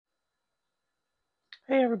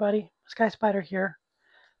Hey everybody, Sky Spider here.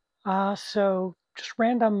 So just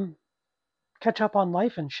random catch up on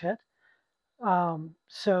life and shit.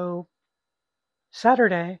 So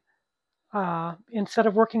Saturday, instead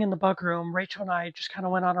of working in the bug room, Rachel and I just kind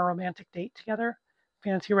of went on a romantic date together,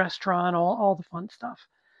 fancy restaurant, all the fun stuff.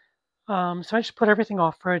 So I just put everything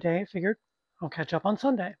off for a day. Figured I'll catch up on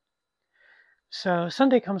Sunday. So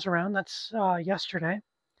Sunday comes around. That's yesterday.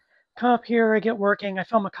 Come up here, I get working. I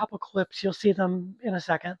film a couple clips. You'll see them in a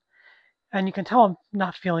second, and you can tell I'm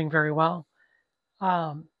not feeling very well.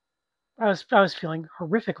 Um, I was feeling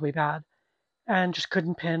horrifically bad and just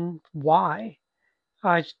couldn't pin why.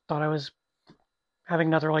 I just thought I was having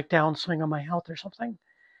another like downswing on my health or something.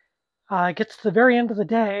 It gets to the very end of the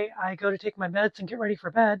day. I go to take my meds and get ready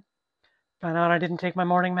for bed. Found out I didn't take my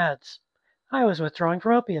morning meds. I was withdrawing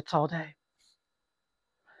from opiates all day.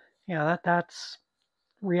 That's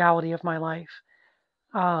reality of my life.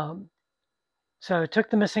 Um, so I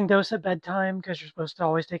took the missing dose at bedtime because you're supposed to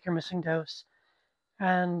always take your missing dose.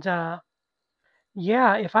 And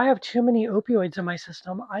if I have too many opioids in my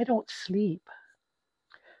system, I don't sleep.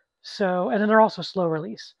 So, and then they're also slow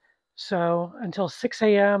release. So until 6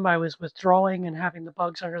 a.m., I was withdrawing and having the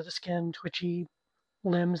bugs under the skin, twitchy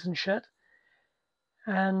limbs and shit.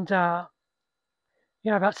 And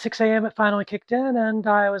about 6 a.m., it finally kicked in, and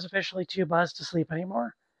I was officially too buzzed to sleep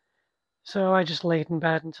anymore. So I just laid in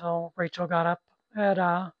bed until Rachel got up at,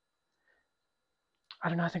 I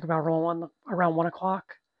don't know, I think about around 1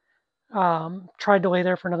 o'clock. Tried to lay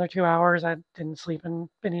there for another 2 hours. I didn't sleep in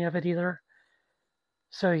any of it either.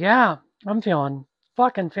 So yeah, I'm feeling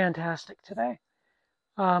fucking fantastic today.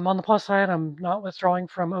 On the plus side, I'm not withdrawing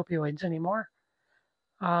from opioids anymore.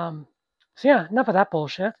 Enough of that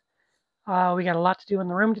bullshit. We got a lot to do in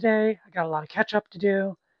the room today. I got a lot of catch up to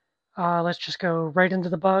do. Let's just go right into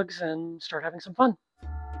the bugs and start having some fun.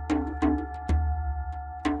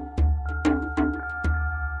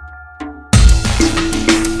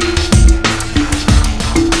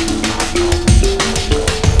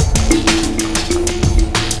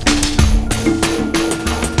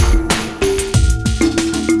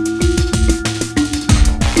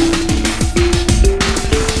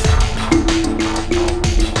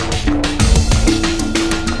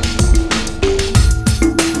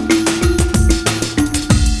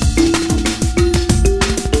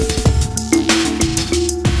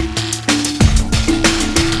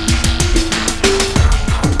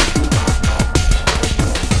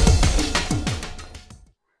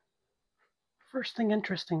 First thing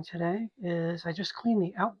interesting today is I just cleaned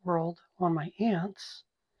the outworld on my ants.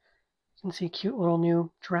 You can see a cute little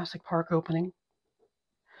new Jurassic Park opening.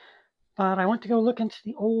 But I went to go look into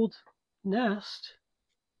the old nest.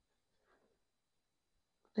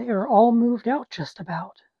 They are all moved out just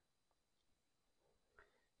about.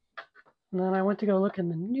 And then I went to go look in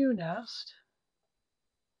the new nest.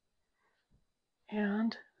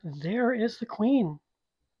 And there is the queen.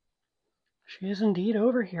 She is indeed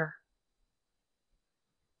over here.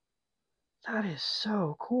 That is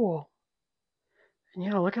so cool.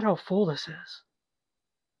 And look at how full this is.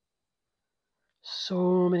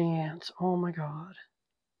 So many ants. Oh my god.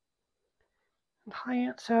 And hi,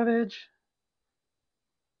 Aunt Savage.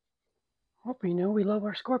 Hope you know we love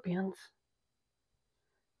our scorpions.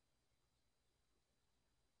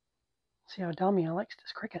 See how Damia likes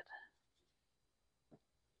this cricket.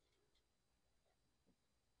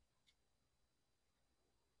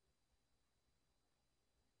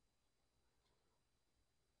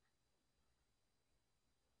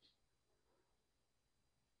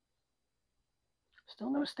 Still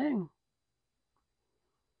no sting.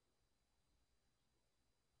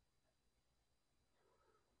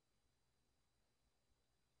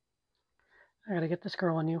 I gotta get this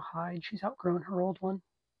girl a new hide. She's outgrown her old one.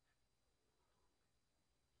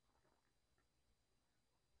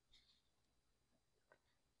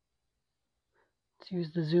 Let's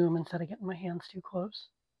use the zoom instead of getting my hands too close.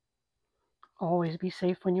 Always be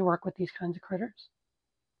safe when you work with these kinds of critters.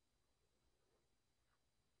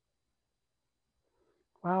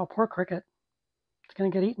 Wow, poor cricket. It's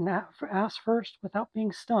gonna get eaten ass first without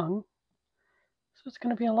being stung. So it's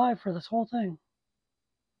gonna be alive for this whole thing.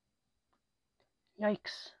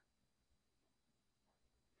 Yikes.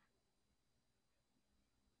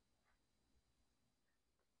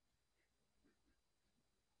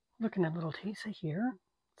 Looking at little Tisa here.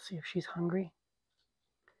 Let's see if she's hungry.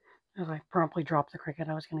 As I promptly dropped the cricket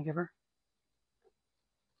I was going to give her.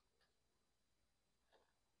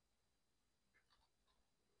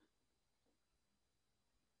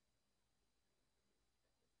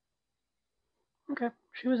 Okay,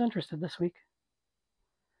 she was interested this week.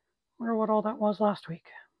 Wonder what all that was last week.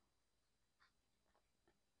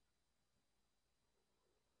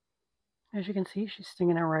 As you can see, she's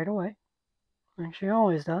stinging out right away, like she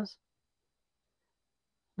always does.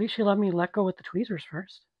 At least she let me let go with the tweezers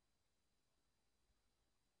first.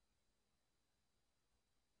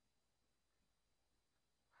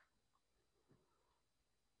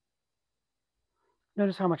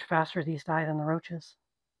 Notice how much faster these die than the roaches.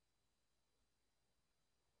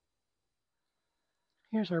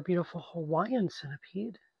 Here's our beautiful Hawaiian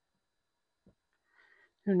centipede,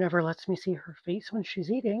 who never lets me see her face when she's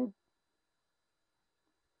eating.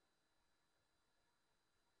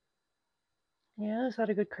 Yeah, is that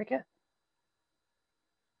a good cricket?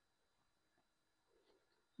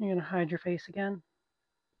 You're gonna hide your face again?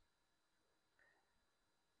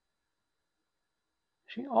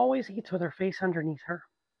 She always eats with her face underneath her.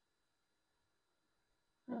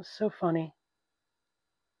 That's so funny.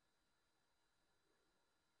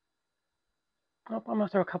 Oh, I'm gonna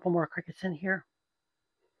throw a couple more crickets in here.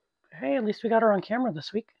 Hey, at least we got her on camera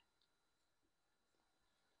this week.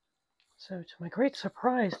 So to my great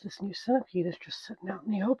surprise, this new centipede is just sitting out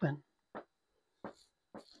in the open.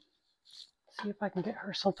 See if I can get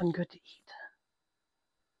her something good to eat.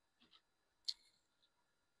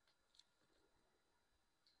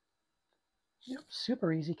 Yep,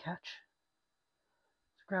 super easy catch.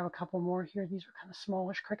 Let's grab a couple more here. These are kind of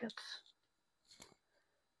smallish crickets.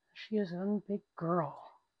 She is a big girl.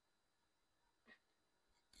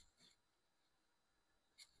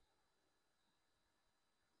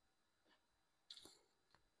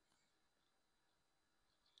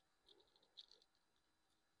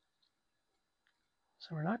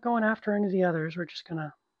 So we're not going after any of the others. We're just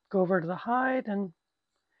gonna go over to the hide and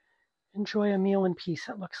enjoy a meal in peace,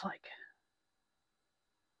 it looks like.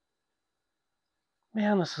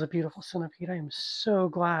 Man, this is a beautiful centipede. I am so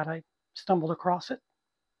glad I stumbled across it.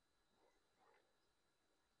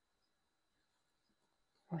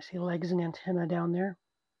 I see legs and antenna down there.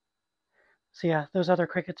 So yeah, those other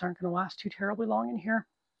crickets aren't going to last too terribly long in here.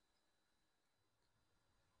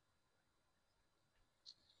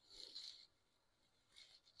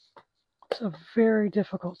 It's a very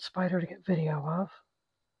difficult spider to get video of.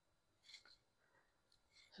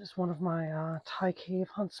 This is one of my Thai cave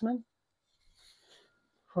huntsmen.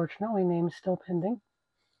 Fortunately, name's still pending.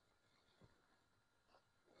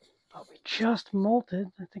 But we just molted.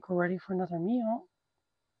 I think we're ready for another meal.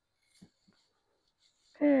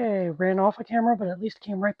 Hey, ran off a camera, but at least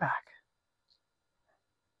came right back.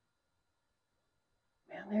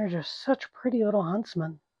 Man, they're just such pretty little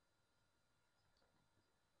huntsmen.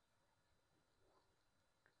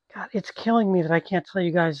 God, it's killing me that I can't tell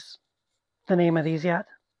you guys the name of these yet.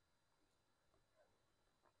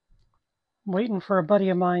 I'm waiting for a buddy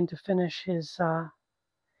of mine to finish his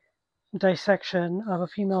dissection of a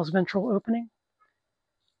female's ventral opening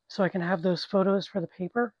so I can have those photos for the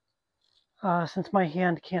paper, since my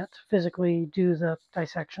hand can't physically do the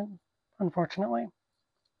dissection, unfortunately.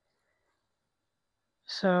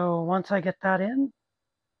 So once I get that in,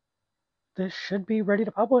 this should be ready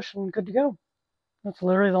to publish and good to go. That's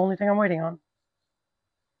literally the only thing I'm waiting on.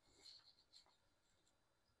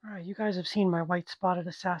 Alright, you guys have seen my white-spotted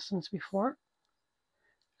assassins before,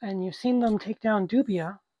 and you've seen them take down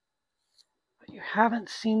dubia, but you haven't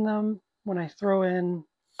seen them when I throw in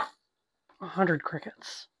 100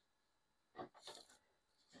 crickets.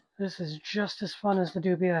 This is just as fun as the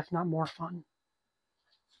dubia, if not more fun.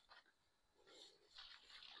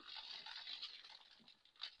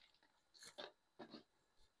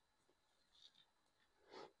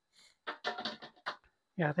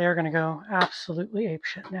 Yeah, they're going to go absolutely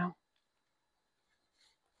apeshit now.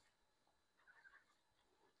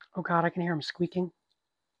 Oh god, I can hear them squeaking.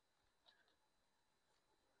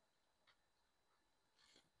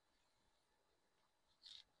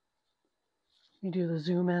 Let me do the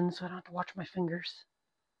zoom in so I don't have to watch my fingers.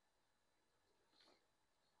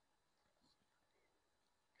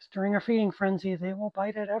 During a feeding frenzy, they will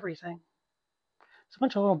bite at everything. There's a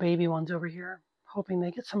bunch of little baby ones over here, hoping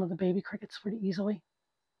they get some of the baby crickets pretty easily.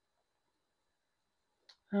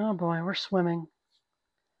 Oh boy, we're swimming.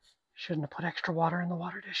 Shouldn't have put extra water in the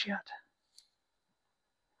water dish yet.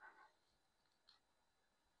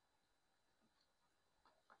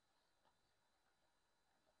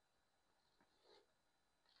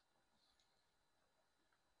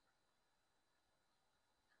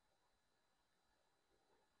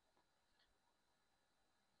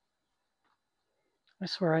 I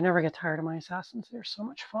swear, I never get tired of my assassins. They're so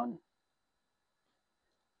much fun.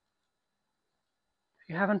 If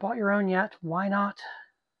you haven't bought your own yet, why not?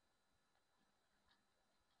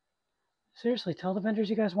 Seriously, tell the vendors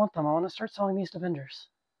you guys want them. I want to start selling these to vendors.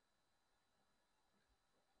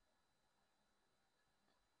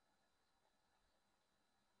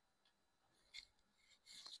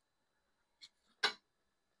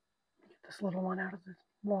 this little one out of the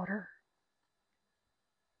water.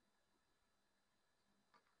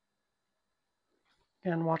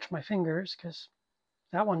 And watch my fingers, because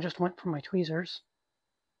that one just went from my tweezers.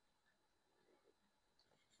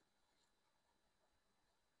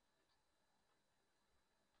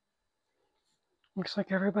 Looks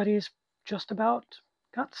like everybody's just about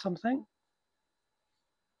got something.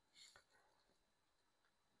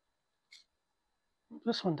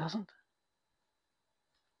 This one doesn't.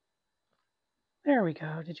 There we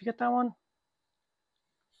go. Did you get that one?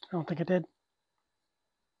 I don't think it did.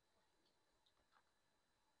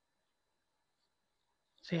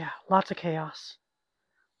 So yeah, lots of chaos.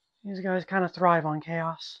 These guys kind of thrive on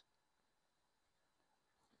chaos.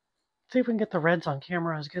 See if we can get the reds on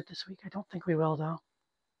camera as good this week. I don't think we will, though.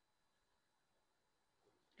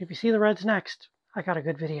 If you see the reds next, I got a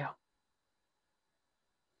good video.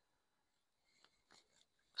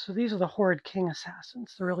 So these are the Horrid King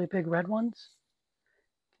Assassins, the really big red ones.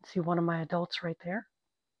 You can see one of my adults right there,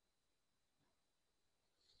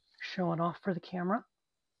 showing off for the camera.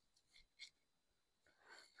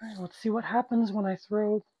 All right, let's see what happens when I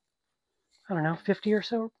throw, I don't know, 50 or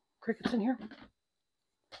so crickets in here.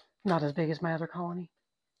 Not as big as my other colony.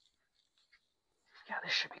 Yeah,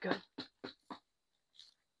 this should be good.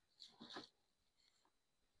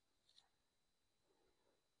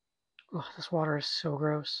 Ugh, this water is so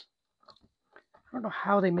gross. I don't know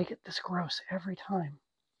how they make it this gross every time.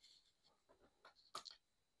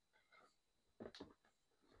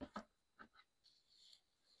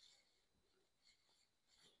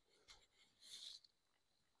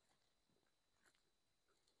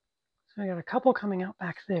 So I got a couple coming out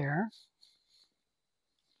back there.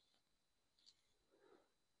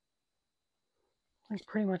 I think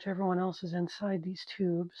pretty much everyone else is inside these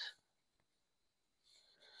tubes.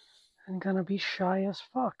 And gonna be shy as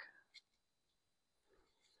fuck.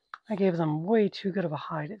 I gave them way too good of a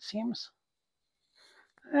hide, it seems.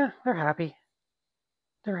 They're happy.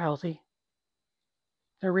 They're healthy.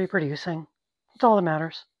 They're reproducing. That's all that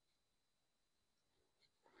matters.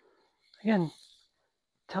 Again,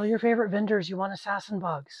 tell your favorite vendors you want assassin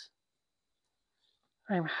bugs.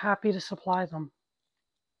 I am happy to supply them.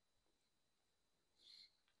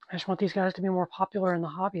 I just want these guys to be more popular in the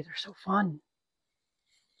hobby. They're so fun.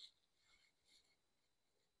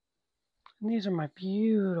 And these are my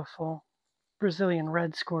beautiful Brazilian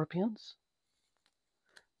red scorpions.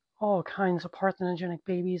 All kinds of parthenogenic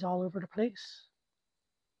babies all over the place.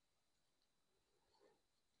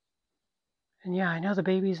 And yeah, I know the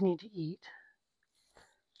babies need to eat.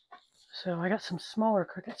 So I got some smaller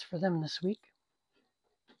crickets for them this week.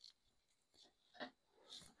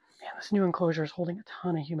 Man, this new enclosure is holding a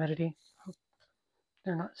ton of humidity. Hope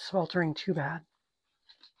they're not sweltering too bad.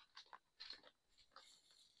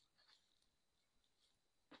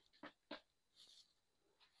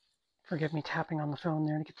 Forgive me tapping on the phone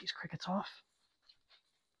there to get these crickets off.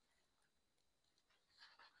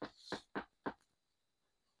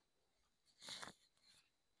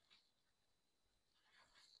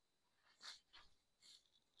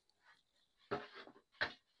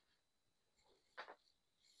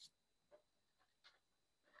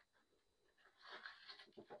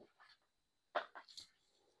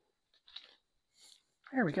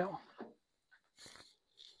 There we go.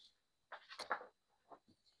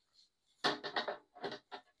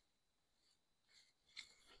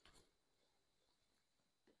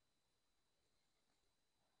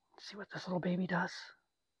 Let's see what this little baby does.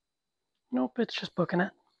 Nope, it's just booking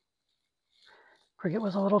it. Cricket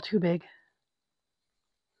was a little too big.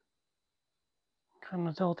 Got an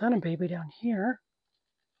adult and a baby down here.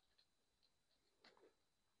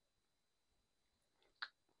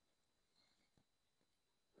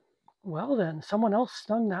 Well then, someone else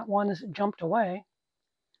stung that one as it jumped away.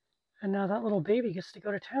 And now that little baby gets to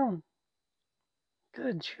go to town.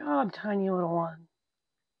 Good job, tiny little one.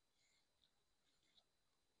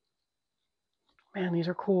 Man, these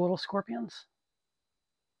are cool little scorpions.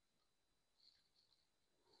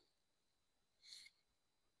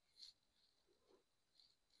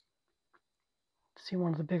 See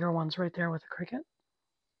one of the bigger ones right there with the cricket.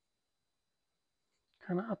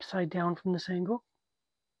 Kind of upside down from this angle.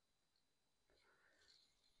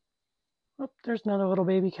 Oh, there's another little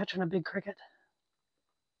baby catching a big cricket.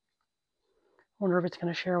 Wonder if it's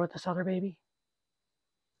going to share with this other baby.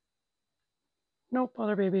 Nope,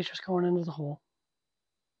 other baby's just going into the hole.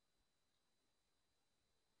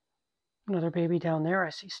 Another baby down there, I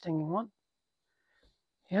see stinging one.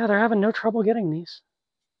 Yeah, they're having no trouble getting these.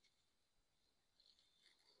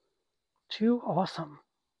 Too awesome.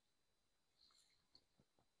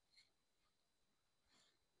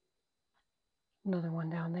 Another one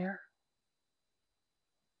down there.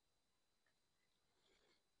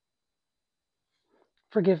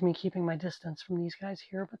 Forgive me keeping my distance from these guys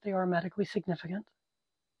here, but they are medically significant.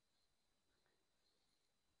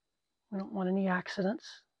 We don't want any accidents.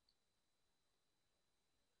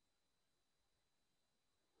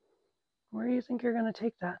 Where do you think you're going to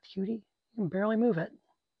take that, cutie? You can barely move it.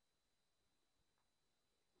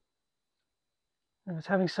 And it's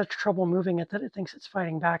having such trouble moving it that it thinks it's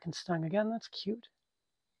fighting back and stung again. That's cute.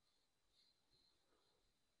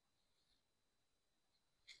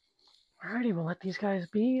 Alrighty, we'll let these guys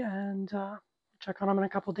be and check on them in a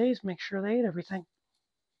couple days, make sure they ate everything.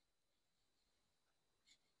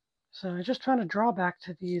 So I'm just trying to draw back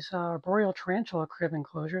to these arboreal tarantula crib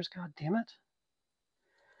enclosures. God damn it.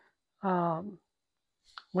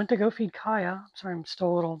 Went to go feed Kaya. I'm sorry, I'm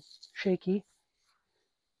still a little shaky.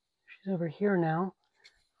 She's over here now.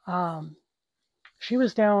 She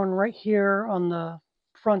was down right here on the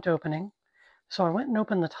front opening, so I went and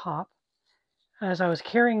opened the top. As I was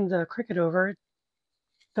carrying the cricket over, it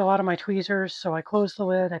fell out of my tweezers, so I closed the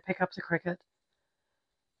lid, I pick up the cricket,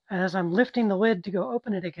 and as I'm lifting the lid to go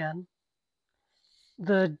open it again,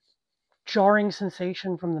 the jarring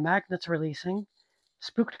sensation from the magnets releasing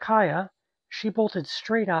spooked Kaya. She bolted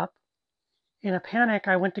straight up. In a panic,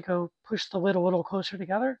 I went to go push the lid a little closer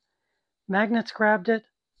together. Magnets grabbed it,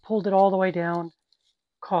 pulled it all the way down,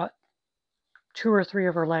 caught 2 or 3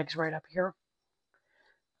 of her legs right up here.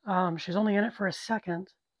 She's only in it for a second,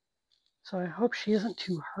 so I hope she isn't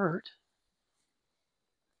too hurt.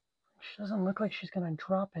 She doesn't look like she's going to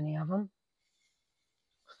drop any of them.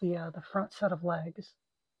 It's the front set of legs.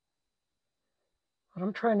 But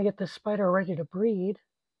I'm trying to get this spider ready to breed.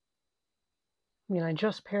 I mean, I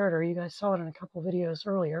just paired her. You guys saw it in a couple videos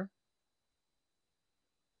earlier.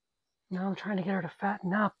 Now I'm trying to get her to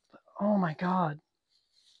fatten up. Oh my god.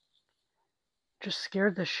 Just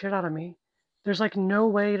scared the shit out of me. There's like no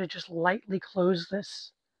way to just lightly close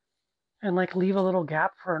this and like leave a little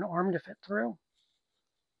gap for an arm to fit through.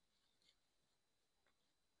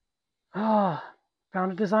 Ah,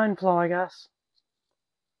 found a design flaw, I guess.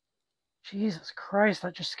 Jesus Christ,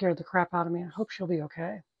 that just scared the crap out of me. I hope she'll be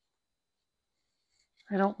okay.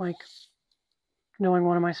 I don't like knowing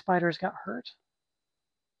one of my spiders got hurt.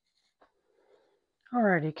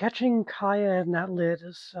 Alrighty, catching Kaya in that lid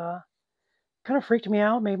is kind of freaked me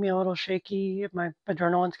out, made me a little shaky. My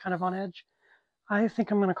adrenaline's kind of on edge. I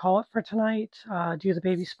think I'm going to call it for tonight. Do the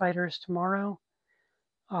baby spiders tomorrow,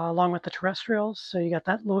 along with the terrestrials. So you got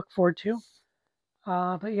that to look forward to.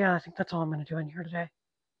 But yeah, I think that's all I'm going to do in here today.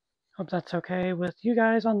 Hope that's okay with you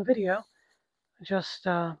guys on the video. Just,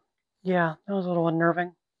 yeah, that was a little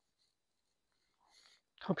unnerving.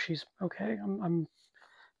 Hope she's okay. I'm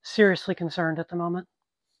seriously concerned at the moment.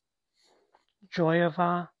 Joy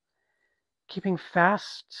of keeping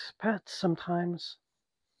fast pets sometimes.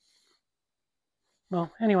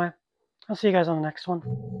 Well, anyway, I'll see you guys on the next one.